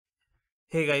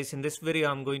Hey guys, in this video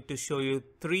I'm going to show you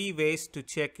 3 ways to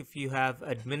check if you have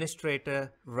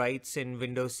administrator rights in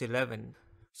Windows 11.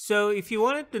 So if you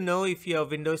wanted to know if your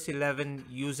Windows 11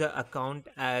 user account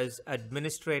has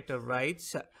administrator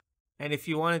rights, and if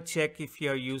you want to check if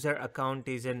your user account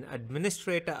is an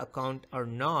administrator account or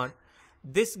not,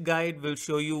 this guide will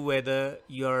show you whether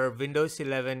your Windows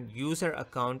 11 user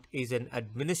account is an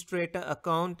administrator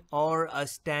account or a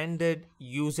standard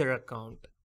user account.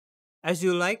 As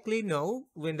you likely know,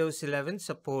 Windows 11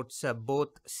 supports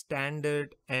both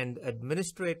standard and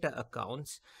administrator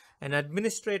accounts. An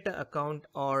administrator account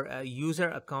or a user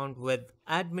account with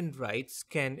admin rights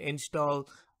can install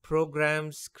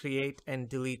programs, create and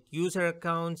delete user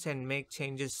accounts, and make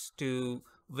changes to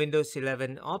Windows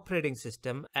 11 operating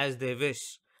system as they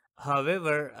wish.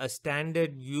 However, a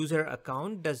standard user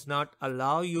account does not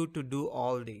allow you to do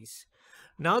all these.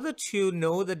 Now that you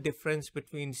know the difference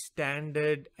between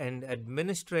standard and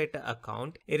administrator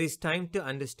account, it is time to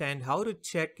understand how to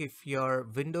check if your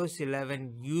Windows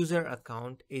 11 user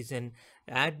account is an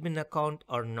admin account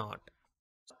or not.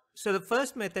 So the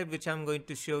first method which I'm going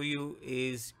to show you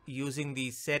is using the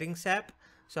Settings app.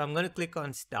 So I'm going to click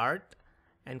on Start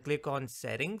and click on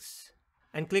Settings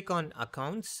and click on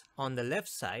Accounts on the left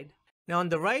side. Now on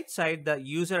the right side, the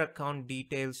user account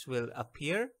details will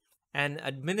appear. An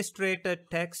administrator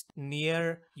text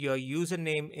near your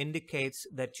username indicates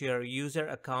that your user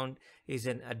account is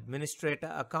an administrator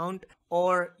account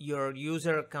or your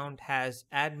user account has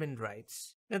admin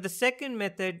rights. Now the second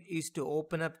method is to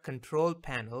open up Control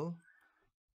Panel,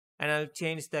 and I'll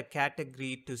change the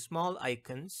category to small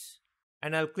icons,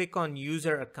 and I'll click on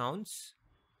User Accounts,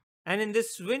 and in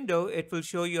this window it will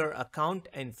show your account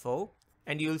info,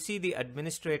 and you'll see the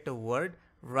administrator word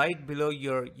right below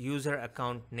your user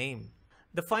account name.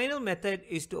 The final method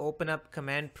is to open up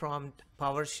Command Prompt,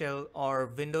 PowerShell, or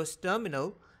Windows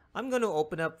Terminal. I'm going to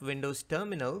open up Windows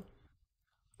Terminal,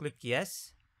 click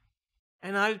Yes,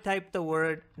 and I'll type the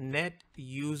word net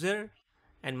user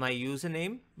and my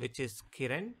username, which is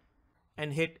Kiran,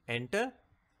 and hit Enter.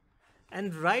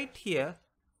 And right here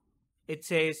it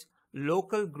says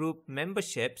local group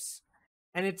memberships,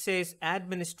 and it says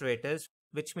administrators,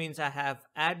 which means I have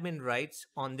admin rights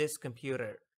on this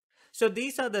computer. So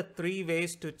these are the 3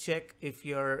 ways to check if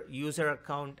your user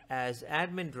account has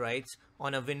admin rights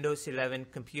on a Windows 11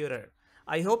 computer.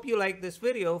 I hope you like this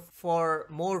video. For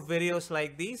more videos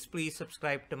like these, please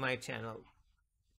subscribe to my channel.